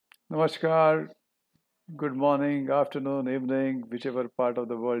Namaskar, good morning, afternoon, evening, whichever part of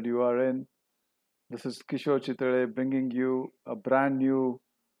the world you are in. This is Kishore Chitale bringing you a brand new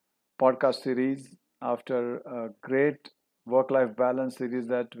podcast series after a great work life balance series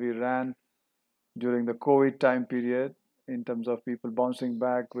that we ran during the COVID time period in terms of people bouncing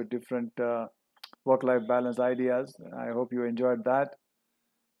back with different work life balance ideas. I hope you enjoyed that.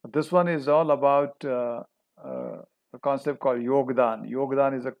 This one is all about a concept called Yogdan.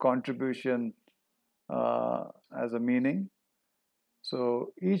 Yogdan is a contribution uh, as a meaning.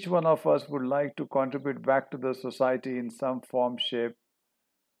 So each one of us would like to contribute back to the society in some form, shape,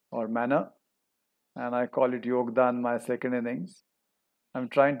 or manner. And I call it Yogdan, my second innings. I'm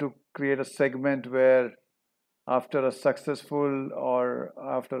trying to create a segment where, after a successful or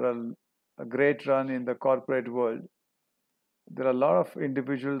after a great run in the corporate world, there are a lot of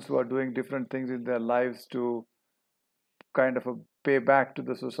individuals who are doing different things in their lives to kind of pay back to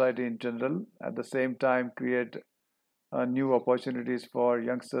the society in general. At the same time, create new opportunities for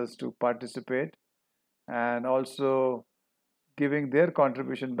youngsters to participate and also giving their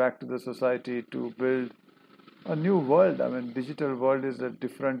contribution back to the society to build a new world. I mean, digital world is a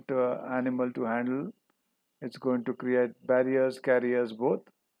different animal to handle. It's going to create barriers, carriers, both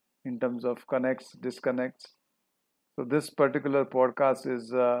in terms of connects, disconnects. So this particular podcast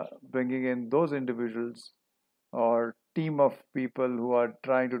is bringing in those individuals or team of people who are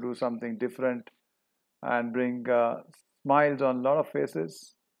trying to do something different and bring smiles on a lot of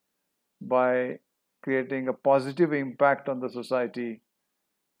faces by creating a positive impact on the society,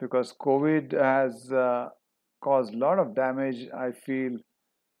 because COVID has caused a lot of damage, I feel,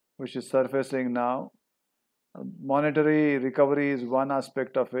 which is surfacing now. Monetary recovery is one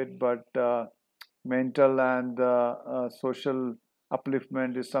aspect of it, but mental and social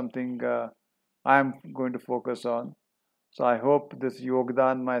upliftment is something I'm going to focus on. So I hope this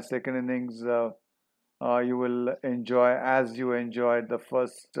Yogdan, my second innings, you will enjoy as you enjoyed the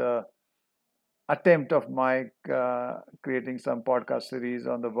first attempt of my creating some podcast series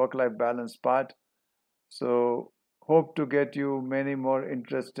on the work-life balance part. So hope to get you many more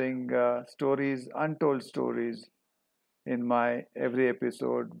interesting stories, untold stories in my every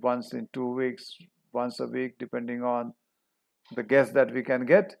episode, once in 2 weeks, once a week, depending on the guests that we can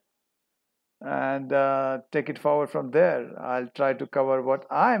get, and take it forward from there. I'll try to cover what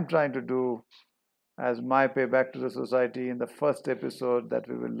I'm trying to do as my payback to the society in the first episode that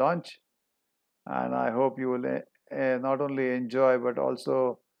we will launch. And I hope you will not only enjoy but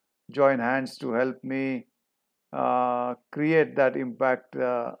also join hands to help me create that impact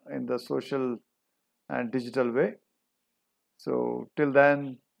in the social and digital way. So, till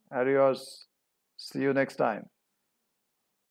then, adios. See you next time.